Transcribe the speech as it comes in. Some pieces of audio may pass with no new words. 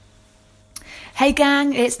Hey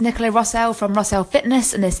gang, it's Nicola Rossell from Rossell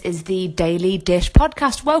Fitness, and this is the Daily Dish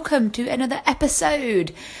podcast. Welcome to another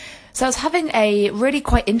episode. So I was having a really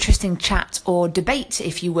quite interesting chat or debate,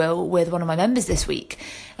 if you will, with one of my members this week.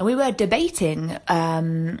 And we were debating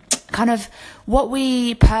kind of what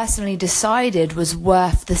we personally decided was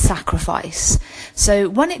worth the sacrifice. So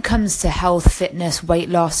when it comes to health, fitness, weight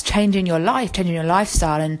loss, changing your life, changing your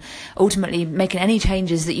lifestyle, and ultimately making any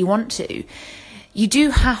changes that you want to, you do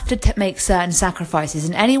have to make certain sacrifices,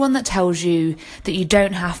 and anyone that tells you that you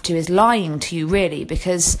don't have to is lying to you, really,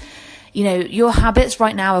 because your habits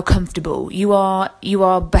right now are comfortable. You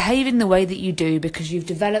are behaving the way that you do because you've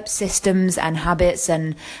developed systems and habits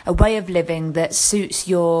and a way of living that suits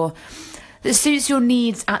your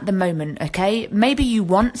needs at the moment. Okay, maybe you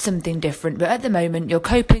want something different, but at the moment you're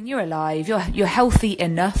coping, you're alive, you're healthy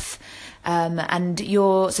enough. And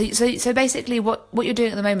so basically what you're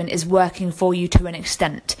doing at the moment is working for you to an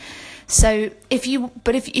extent. So if you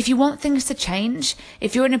want things to change,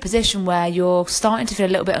 if you're in a position where you're starting to feel a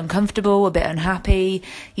little bit uncomfortable, a bit unhappy,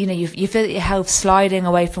 you feel that your health's sliding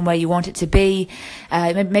away from where you want it to be,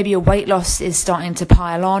 maybe your weight loss is starting to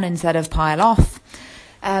pile on instead of pile off,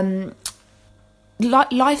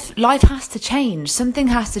 life has to change. Something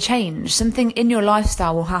has to change. Something in your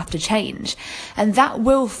lifestyle will have to change. And that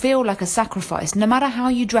will feel like a sacrifice, no matter how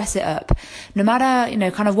you dress it up, no matter,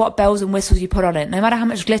 kind of what bells and whistles you put on it, no matter how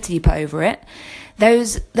much glitter you put over it.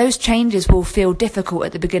 Those changes will feel difficult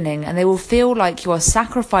at the beginning, and they will feel like you are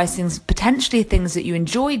sacrificing potentially things that you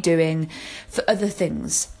enjoy doing for other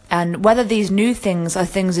things. And whether these new things are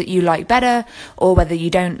things that you like better or whether you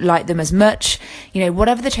don't like them as much,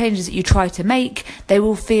 whatever the changes that you try to make, they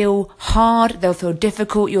will feel hard, they'll feel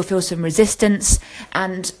difficult, you'll feel some resistance,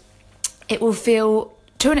 and it will feel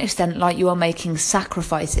to an extent like you are making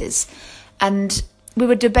sacrifices. And we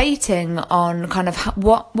were debating on kind of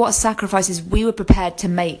what sacrifices we were prepared to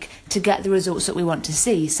make to get the results that we want to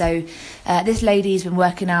see. So this lady's been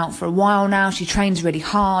working out for a while now. She trains really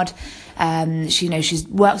hard. She's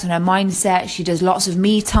works on her mindset. She does lots of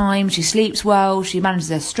me time. She sleeps well. She manages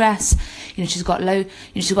her stress. She's got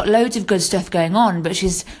loads of good stuff going on, but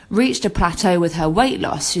she's reached a plateau with her weight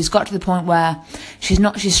loss. She's got to the point where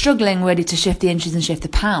she's struggling really to shift the inches and shift the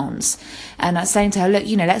pounds. And I'm saying to her, look,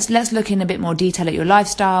 let's look in a bit more detail at your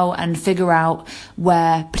lifestyle and figure out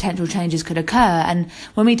where potential changes could occur. And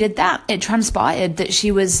when we did that, it transpired that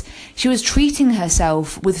she was treating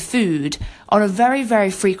herself with food on a very,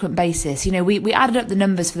 very frequent basis. We added up the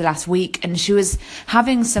numbers for the last week, and she was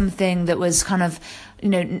having something that was kind of,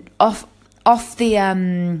 off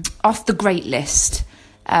the great list.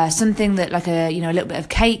 Something that like a little bit of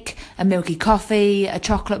cake, a milky coffee, a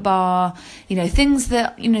chocolate bar, things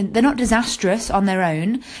that, they're not disastrous on their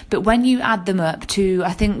own, but when you add them up to,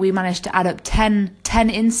 I think we managed to add up 10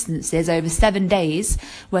 instances over 7 days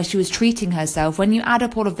where she was treating herself. When you add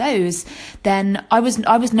up all of those, then I was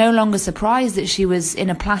no longer surprised that she was in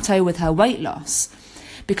a plateau with her weight loss.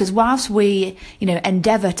 Because whilst we,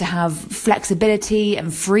 endeavour to have flexibility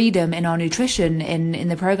and freedom in our nutrition in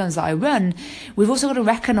the programs that I run, we've also got to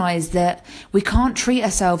recognise that we can't treat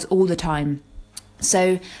ourselves all the time.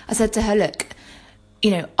 So I said to her, look,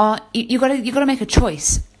 you got to make a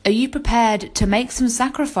choice. Are you prepared to make some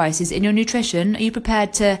sacrifices in your nutrition? Are you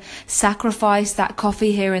prepared to sacrifice that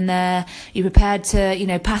coffee here and there? Are you prepared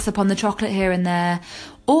to, pass upon the chocolate here and there?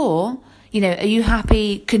 Or are you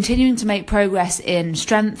happy continuing to make progress in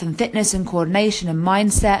strength and fitness and coordination and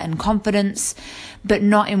mindset and confidence, but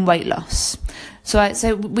not in weight loss?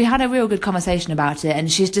 So we had a real good conversation about it, and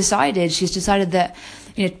she's decided that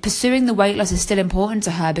pursuing the weight loss is still important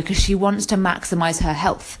to her because she wants to maximize her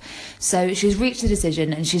health. So she's reached a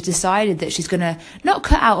decision, and she's decided that she's going to not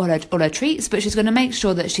cut out all her treats, but she's going to make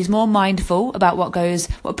sure that she's more mindful about what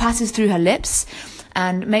passes through her lips,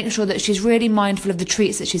 and make sure that she's really mindful of the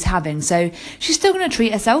treats that she's having. So she's still going to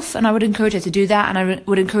treat herself, and I would encourage her to do that, and I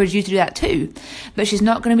would encourage you to do that too. But she's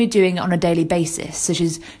not going to be doing it on a daily basis. So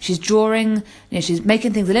she's drawing, she's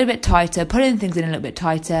making things a little bit tighter, putting things in a little bit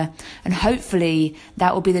tighter, and hopefully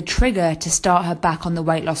that will be the trigger to start her back on the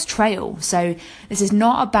weight loss trail. So this is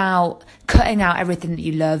not about cutting out everything that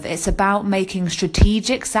you love. It's about making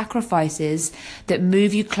strategic sacrifices that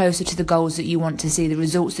move you closer to the goals that you want to see, the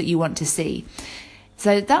results that you want to see.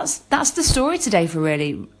 So that's the story today for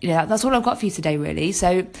really, that's all I've got for you today, really.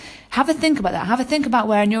 So have a think about that. Have a think about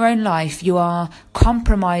where in your own life you are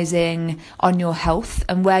compromising on your health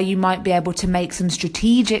and where you might be able to make some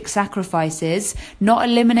strategic sacrifices, not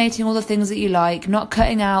eliminating all the things that you like, not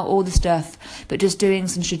cutting out all the stuff, but just doing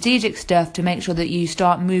some strategic stuff to make sure that you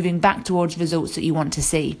start moving back towards results that you want to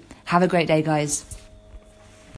see. Have a great day, guys.